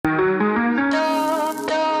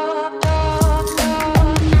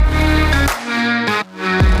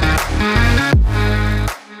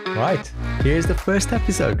Here's the first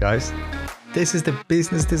episode, guys. This is the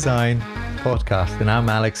Business Design Podcast, and I'm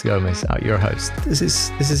Alex Gomez, your host. This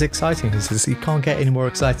is exciting. You can't get any more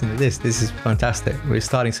exciting than this. This is fantastic. We're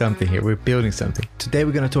starting something here. We're building something. Today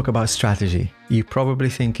we're going to talk about strategy. You're probably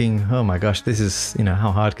thinking, oh my gosh, this is, how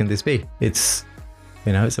hard can this be? It's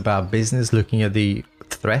about business, looking at the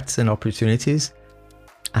threats and opportunities,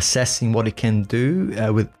 assessing what it can do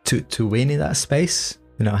to win in that space.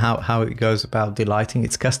 How it goes about delighting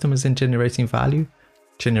its customers and generating value,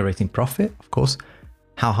 generating profit, of course.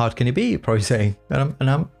 How hard can it be? You're probably saying,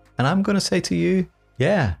 and I'm going to say to you,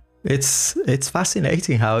 yeah, it's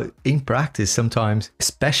fascinating how in practice sometimes,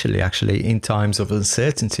 especially actually in times of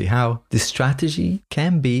uncertainty, how the strategy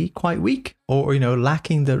can be quite weak or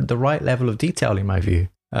lacking the right level of detail, in my view.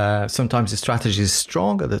 Sometimes the strategy is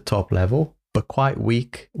strong at the top level, but quite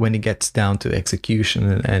weak when it gets down to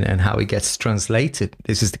execution and how it gets translated.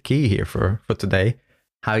 This is the key here for today,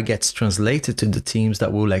 how it gets translated to the teams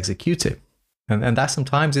that will execute it. And that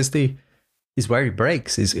sometimes is where it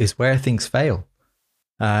breaks, is where things fail.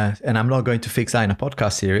 And I'm not going to fix that in a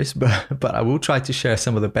podcast series, but I will try to share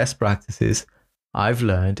some of the best practices I've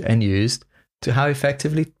learned and used to how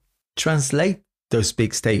effectively translate those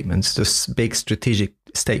big statements, those big strategic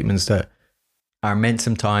statements that are meant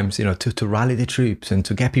sometimes, to rally the troops and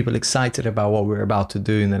to get people excited about what we're about to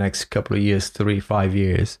do in the next couple of years, 3-5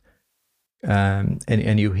 years.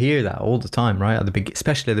 And you hear that all the time, right?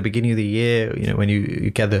 Especially at the beginning of the year, when you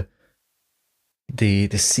get the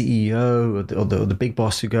CEO or the big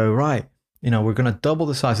boss who go, right, we're going to double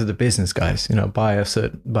the size of the business, guys, by a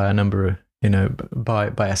certain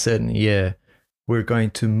year. We're going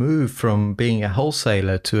to move from being a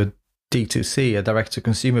wholesaler to a D2C, a direct to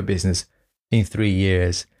consumer business in 3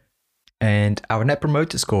 years. And our net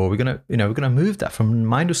promoter score, we're gonna move that from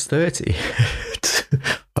 -30 to,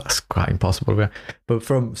 that's quite impossible, but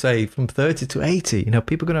from 30 to 80.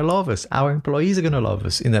 People are gonna love us. Our employees are gonna love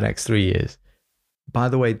us in the next 3 years. By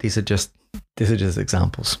the way, these are just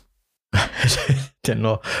examples. They're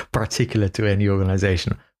not particular to any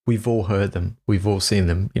organization. We've all heard them. We've all seen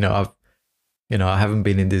them. I haven't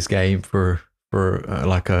been in this game for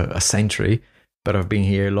like a century, but I've been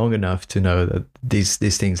here long enough to know that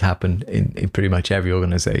these things happen in pretty much every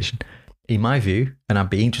organization, in my view. And I'd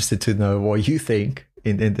be interested to know what you think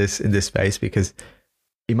in this space, because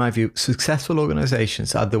in my view, successful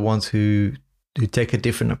organizations are the ones who take a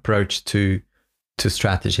different approach to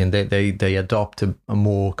strategy, and they adopt a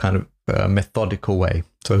more kind of methodical way.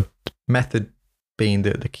 So method being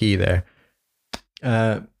the key there.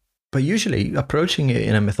 But usually approaching it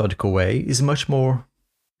in a methodical way is much more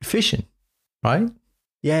efficient. Right?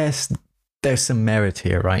 Yes, there's some merit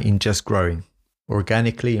here, right, in just growing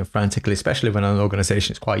organically and frantically, especially when an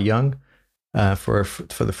organization is quite young. For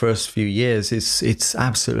the first few years, it's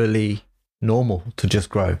absolutely normal to just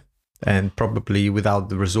grow, and probably without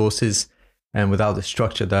the resources and without the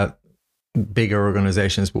structure that bigger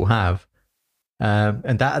organizations will have.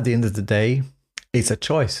 And that, at the end of the day, it's a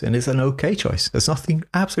choice, and it's an okay choice. There's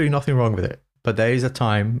absolutely nothing wrong with it. But there is a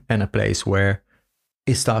time and a place where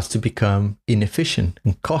it starts to become inefficient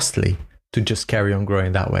and costly to just carry on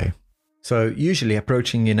growing that way. So usually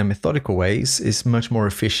approaching in a methodical way is much more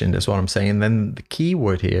efficient, that's what I'm saying. And then the key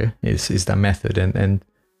word here is that method. And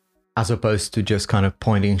as opposed to just kind of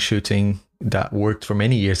pointing, shooting that worked for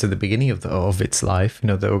many years at the beginning of its life,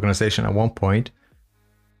 the organization at one point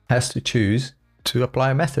has to choose to apply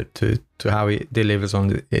a method to how it delivers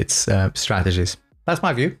on its strategies. That's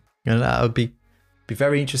my view. And I would be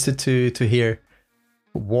very interested to hear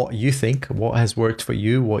what you think, what has worked for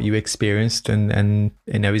you, what you experienced, and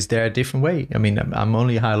is there a different way? I mean, I'm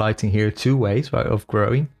only highlighting here 2 ways, right, of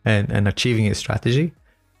growing and achieving a strategy.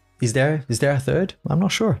 Is there a third? I'm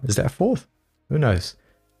not sure. Is there a fourth? Who knows?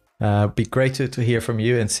 Be great to hear from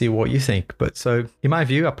you and see what you think. But so, in my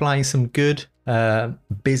view, applying some good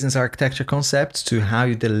business architecture concepts to how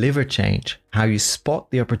you deliver change, how you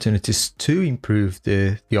spot the opportunities to improve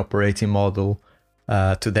the operating model,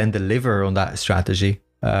 to then deliver on that strategy,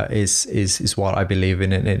 is what I believe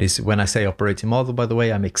in. And it is, when I say operating model, by the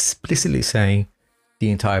way, I'm explicitly saying the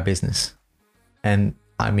entire business. And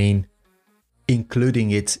I mean,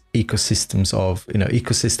 including its ecosystem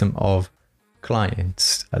of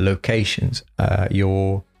clients, locations,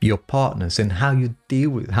 your partners, and how you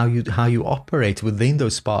deal with, how you operate within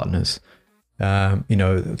those partners.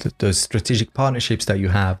 Those strategic partnerships that you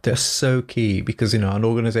have, they're so key, because, an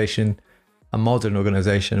organization, a modern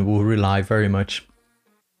organization, will rely very much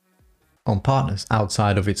on partners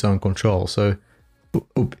outside of its own control. So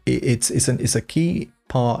it's a key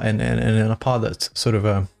part and a part that's sort of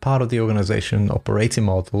a part of the organization operating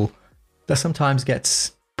model that sometimes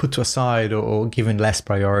gets put to aside or given less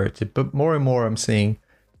priority. But more and more I'm seeing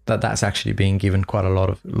that that's actually being given quite a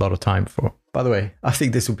lot of time for. By the way, I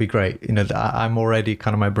think this would be great. You know, I'm already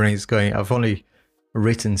kind of, my brain's going, I've only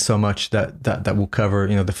written so much that will cover,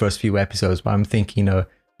 you know, the first few episodes, but I'm thinking, you know,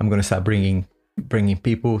 I'm going to start bringing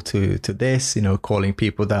people to this, you know, calling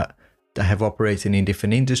people that have operated in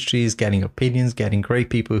different industries, getting opinions, getting great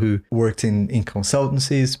people who worked in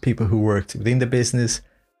consultancies, people who worked within the business,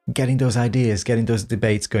 getting those ideas, getting those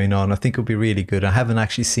debates going on. I think it'll be really good. I haven't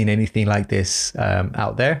actually seen anything like this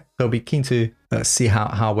out there. So I'll be keen to see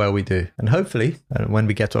how well we do. And hopefully when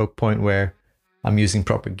we get to a point where I'm using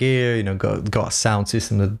proper gear, you know, got a sound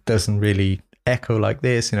system that doesn't really echo like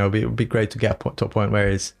this, you know, it'll be great to get to a point where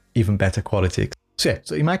it's even better quality. So yeah,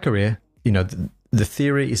 so in my career, you know, the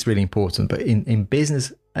theory is really important, but in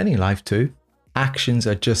business and in life too, actions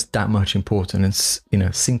are just that much important. And, you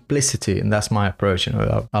know, simplicity, and that's my approach. You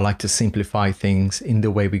know, I like to simplify things in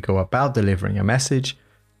the way we go about delivering a message,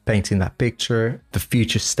 painting that picture, the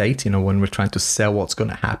future state, you know, when we're trying to sell what's going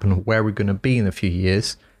to happen, where we're going to be in a few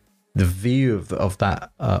years, the view of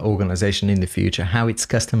that organization in the future, how its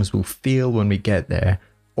customers will feel when we get there.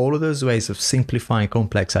 All of those ways of simplifying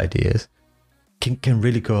complex ideas can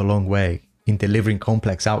really go a long way in delivering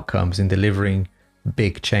complex outcomes, in delivering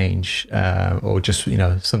big change, or just, you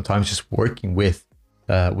know, sometimes just working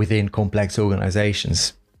within complex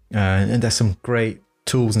organizations. And there's some great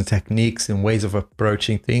tools and techniques and ways of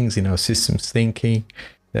approaching things, you know, systems thinking.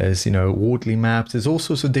 There's, you know, Wardley maps. There's all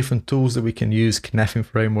sorts of different tools that we can use, Cynefin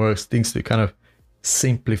frameworks, things to kind of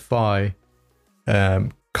simplify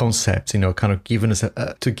concepts, you know, kind of give us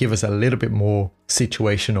a little bit more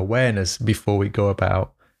situation awareness before we go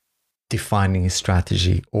about defining a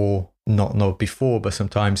strategy, or not before, but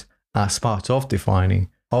sometimes as part of defining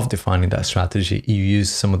that strategy, you use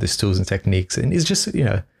some of these tools and techniques. And it's just, you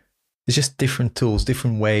know, it's just different tools,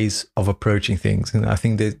 different ways of approaching things. And I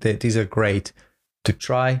think that these are great to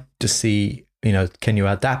try to see, you know, can you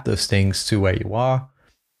adapt those things to where you are?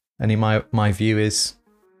 And in my view is,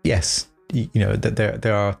 yes, you know, that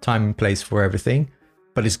there are time and place for everything,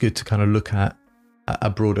 but it's good to kind of look at a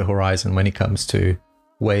broader horizon when it comes to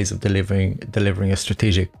ways of delivering a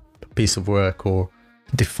strategic piece of work, or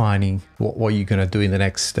defining what you're going to do in the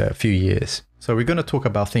next few years. So we're going to talk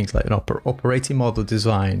about things like an operating model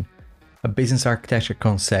design, a business architecture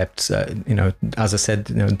concepts, you know, as I said,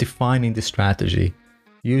 you know, defining the strategy,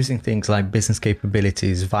 using things like business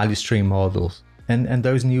capabilities, value stream models, and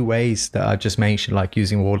those new ways that I just mentioned, like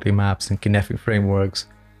using Wardley maps and Cynefin frameworks.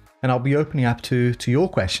 And I'll be opening up to your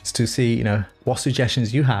questions to see, you know, what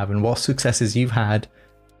suggestions you have and what successes you've had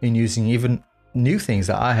in using even new things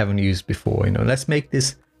that I haven't used before. You know, let's make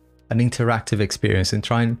this an interactive experience and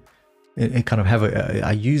try and kind of have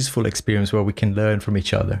a useful experience where we can learn from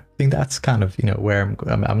each other. I think that's kind of, you know, where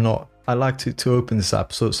I like to open this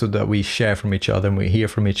up so that we share from each other and we hear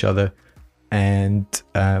from each other, and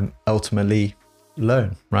ultimately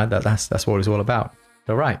learn, right? That's what it's all about.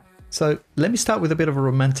 All right. So let me start with a bit of a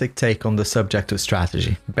romantic take on the subject of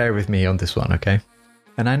strategy. Bear with me on this one, okay?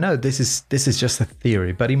 And I know this is just a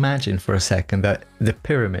theory, but imagine for a second that the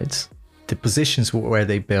pyramids, the positions where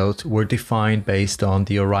they built, were defined based on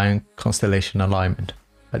the Orion constellation alignment.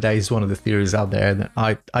 That is one of the theories out there, and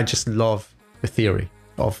I just love the theory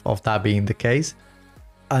of that being the case.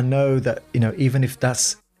 I know that, you know, even if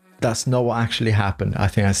that's not what actually happened, I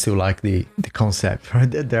think I still like the concept,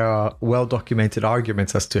 right? There are well-documented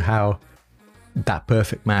arguments as to how that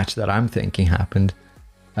perfect match that I'm thinking happened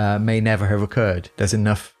may never have occurred. There's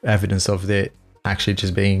enough evidence of it actually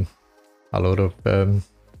just being a lot of,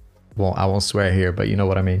 well, I won't swear here, but you know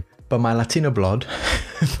what I mean. But my Latino blood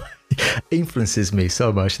influences me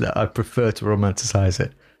so much that I prefer to romanticize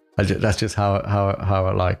it. That's just how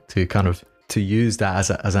I like to kind of to use that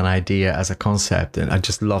as an idea, as a concept, and I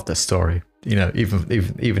just love that story. You know, even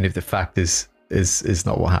if the fact is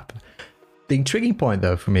not what happened. The intriguing point,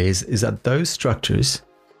 though, for me is that those structures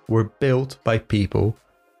were built by people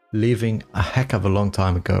living a heck of a long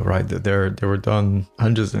time ago, right? That they were done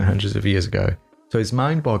hundreds and hundreds of years ago. So it's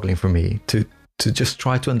mind-boggling for me to just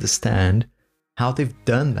try to understand how they've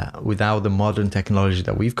done that without the modern technology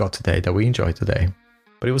that we've got today, that we enjoy today.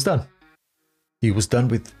 But it was done. It was done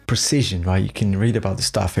with precision, right? You can read about the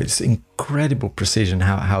stuff. It's incredible precision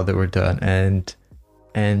how they were done,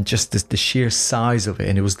 and just the sheer size of it.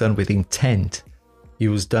 And it was done with intent. It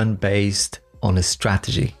was done based on a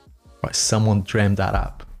strategy, right? Someone dreamed that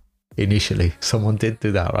up initially. Someone did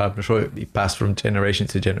do that, right? I'm sure it passed from generation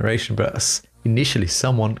to generation, but initially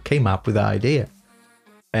someone came up with the idea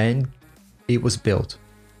and it was built.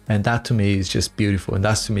 And that to me is just beautiful. And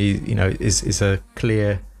that to me, you know, is a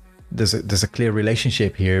clear there's a clear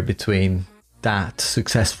relationship here between that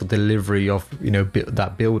successful delivery of,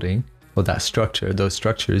 that building or that structure, those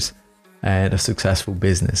structures, and a successful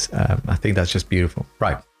business. I think that's just beautiful.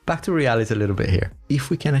 Right. Back to reality a little bit here. If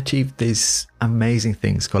we can achieve these amazing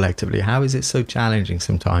things collectively, how is it so challenging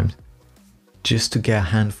sometimes just to get a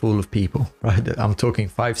handful of people, right? I'm talking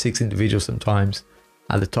 5-6 individuals sometimes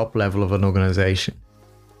at the top level of an organization,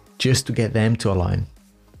 just to get them to align.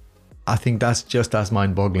 I think that's just as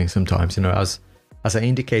mind-boggling sometimes, as I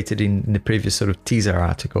indicated in the previous sort of teaser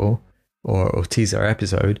article or teaser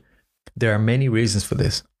episode. There are many reasons for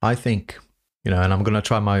this. I think, and I'm going to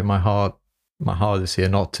try my hardest here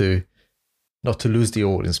not to lose the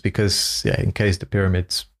audience, because in case the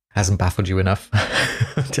pyramids hasn't baffled you enough,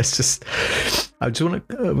 I just want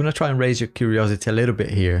to try and raise your curiosity a little bit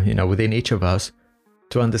here, within each of us,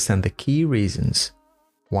 to understand the key reasons.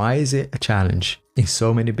 Why is it a challenge in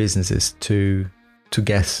so many businesses to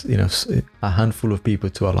get a handful of people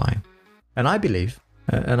to align? And I believe,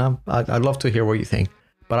 and I'd love to hear what you think,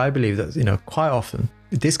 but I believe that quite often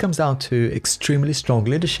this comes down to extremely strong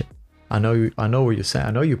leadership. I know what you're saying.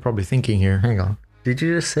 I know you're probably thinking here, hang on, did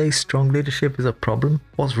you just say strong leadership is a problem?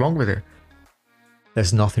 What's wrong with it?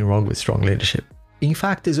 There's nothing wrong with strong leadership. In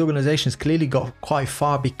fact, these organizations clearly got quite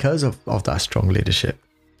far because of that strong leadership.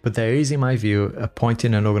 But there is, in my view, a point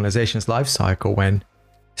in an organization's life cycle when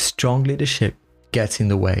strong leadership gets in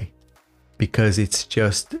the way because it's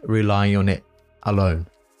just relying on it alone.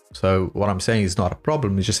 So what I'm saying is not a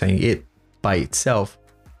problem. It's just saying it by itself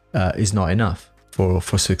is not enough for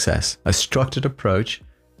success. A structured approach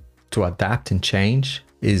to adapt and change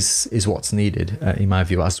is what's needed, in my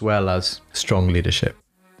view, as well as strong leadership.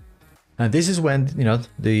 And this is when,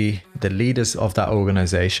 the leaders of that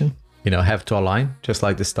organization, have to align, just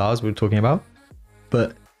like the stars we were talking about.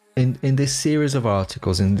 But in this series of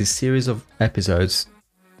articles, in this series of episodes,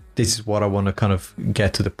 this is what I want to kind of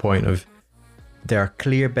get to the point of. There are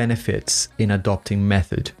clear benefits in adopting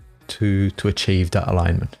method to achieve that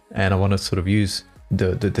alignment. And I want to sort of use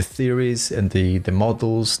the theories and the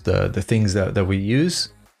models, the things that we use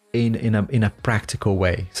in a practical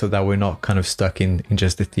way, so that we're not kind of stuck in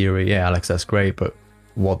just the theory. Yeah, Alex, that's great, but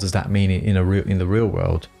what does that mean in the real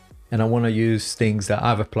world? And I want to use things that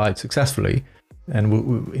I've applied successfully, and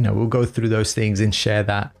we'll go through those things and share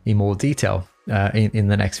that in more detail in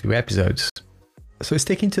the next few episodes. So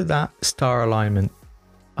sticking to that star alignment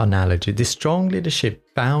analogy, this strong leadership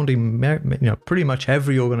found in pretty much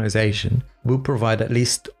every organization will provide at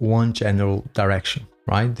least one general direction,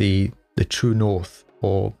 right? The true north,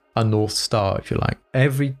 or a north star, if you like.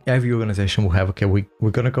 Every organization will have, okay,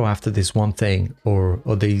 we're going to go after this one thing or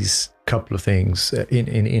these couple of things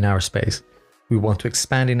in our space. We want to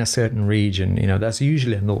expand in a certain region. That's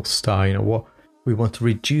usually a north star. What we want to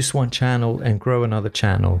reduce one channel and grow another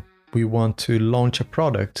channel. We want to launch a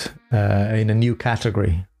product in a new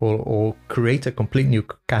category, or create a complete new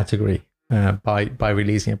category by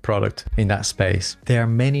releasing a product in that space. There are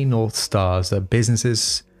many North Stars that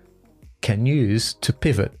businesses can use to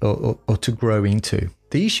pivot or to grow into.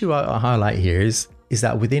 The issue I highlight here is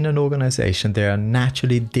that within an organization, there are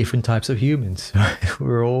naturally different types of humans.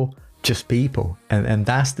 We're all just people. And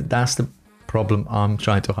that's the problem I'm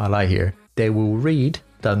trying to highlight here. They will read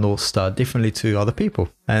that North Star differently to other people,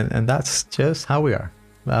 and that's just how we are.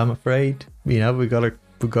 I'm afraid, we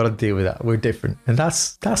gotta deal with that. We're different, and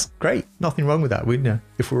that's great. Nothing wrong with that.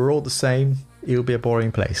 If we're all the same, it'll be a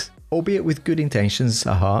boring place. Albeit with good intentions,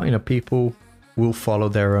 people will follow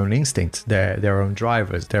their own instincts, their own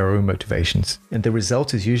drivers, their own motivations, and the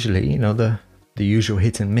result is usually, the usual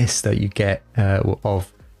hit and miss that you get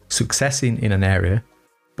of success in an area,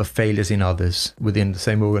 but failures in others within the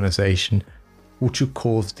same organization, which would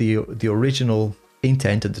cause the original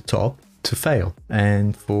intent at the top to fail,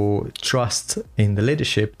 and for trust in the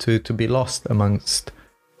leadership to be lost amongst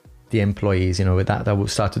the employees. That will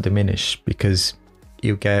start to diminish, because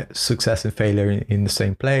you get success and failure in the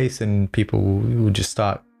same place, and people will just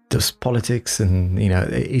start just politics, and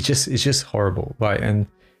it's just horrible, right? And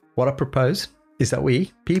what I propose is that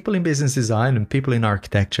we, people in business design and people in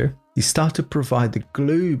architecture, you start to provide the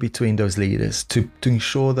glue between those leaders to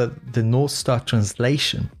ensure that the North Star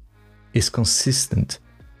translation is consistent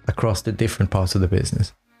across the different parts of the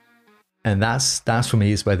business. And that's for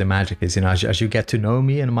me is where the magic is. As you get to know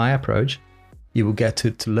me and my approach, you will get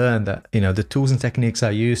to learn that, the tools and techniques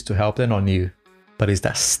I use to help, they're not new, but it's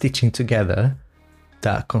that stitching together,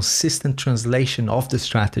 that consistent translation of the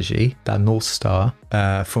strategy, that North Star,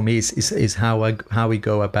 for me is how we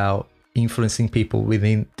go about influencing people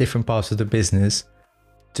within different parts of the business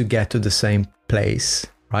to get to the same place,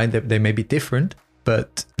 right? They may be different,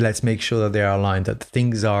 but let's make sure that they are aligned, that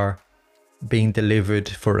things are being delivered,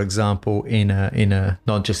 for example, in a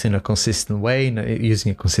not just in a consistent way,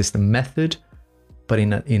 using a consistent method, but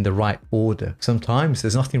in the right order. Sometimes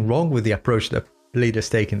there's nothing wrong with the approach that leaders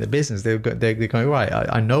take in the business. They're going, right,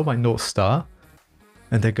 I know my North Star,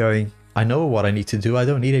 and they're going, I know what I need to do. I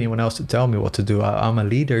don't need anyone else to tell me what to do. I'm a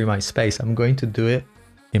leader in my space. I'm going to do it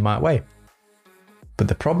in my way. But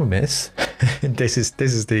the problem is, this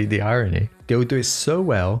is the irony, they will do it so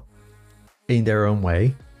well in their own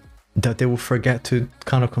way that they will forget to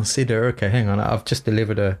kind of consider, okay, hang on, I've just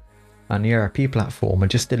delivered an ERP platform. I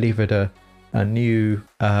just delivered a new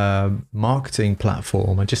marketing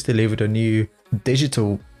platform. I just delivered a new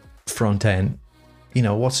digital front end. You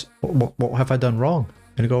know, what have I done wrong?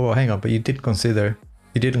 And you go, well, hang on, but you didn't consider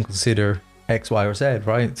X, Y, or Z,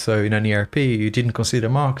 right? So in an ERP, you didn't consider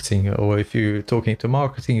marketing, or if you're talking to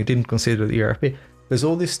marketing, you didn't consider the ERP. There's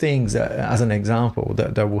all these things that, as an example,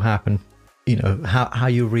 that will happen. You know, how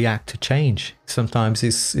you react to change. Sometimes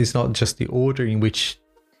it's not just the order in which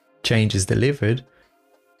change is delivered,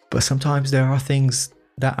 but sometimes there are things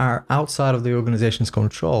that are outside of the organization's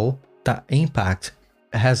control that impact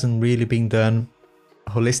hasn't really been done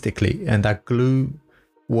holistically, and that glue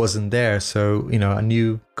wasn't there. So, you know,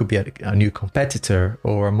 could be a new competitor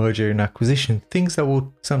or a merger and acquisition, things that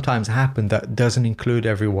will sometimes happen that doesn't include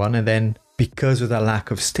everyone, and then because of that lack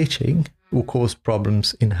of stitching will cause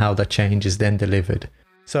problems in how that change is then delivered.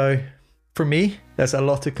 So for me, there's a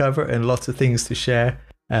lot to cover and lots of things to share,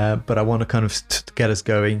 but I want to kind of to get us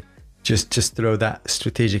going, just throw that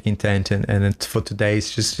strategic intent, and for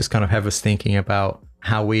today's just kind of have us thinking about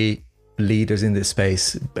how we leaders in this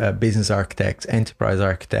space, business architects, enterprise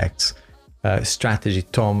architects, strategy,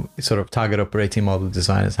 sort of target operating model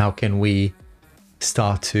designers, how can we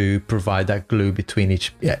start to provide that glue between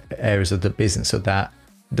each areas of the business so that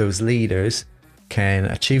those leaders can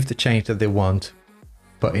achieve the change that they want,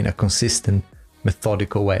 but in a consistent,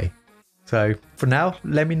 methodical way. So for now,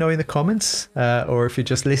 let me know in the comments, or if you're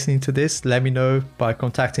just listening to this, let me know by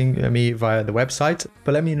contacting me via the website.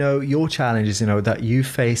 But let me know your challenges, that you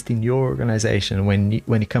faced in your organization when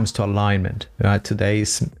it comes to alignment. Right?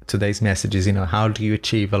 Today's message is, how do you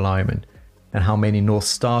achieve alignment, and how many North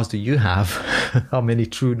Stars do you have? How many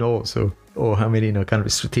true Norths, or how many kind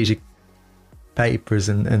of strategic papers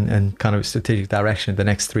and kind of strategic direction in the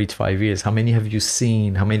next 3 to 5 years? How many have you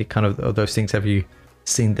seen? How many kind of those things have you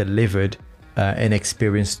seen delivered and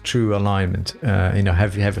experienced true alignment?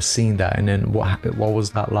 Have you ever seen that? And then what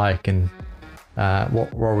was that like? And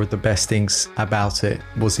what were the best things about it?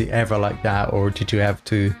 Was it ever like that, or did you have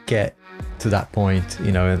to get to that point?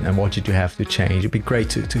 And what did you have to change? It'd be great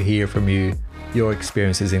to hear from you, your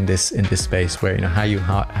experiences in this space, where how you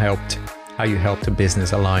helped a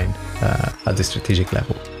business align at the strategic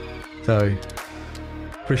level. So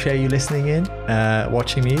appreciate you listening in,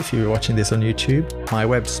 watching me if you're watching this on YouTube. My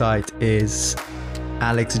website is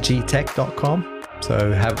alexgtech.com,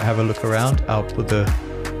 so have a look around. I'll put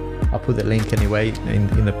the link anyway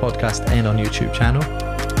in the podcast and on YouTube channel,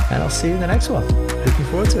 and I'll see you in the next one. Looking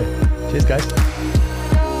forward to it. Cheers, guys.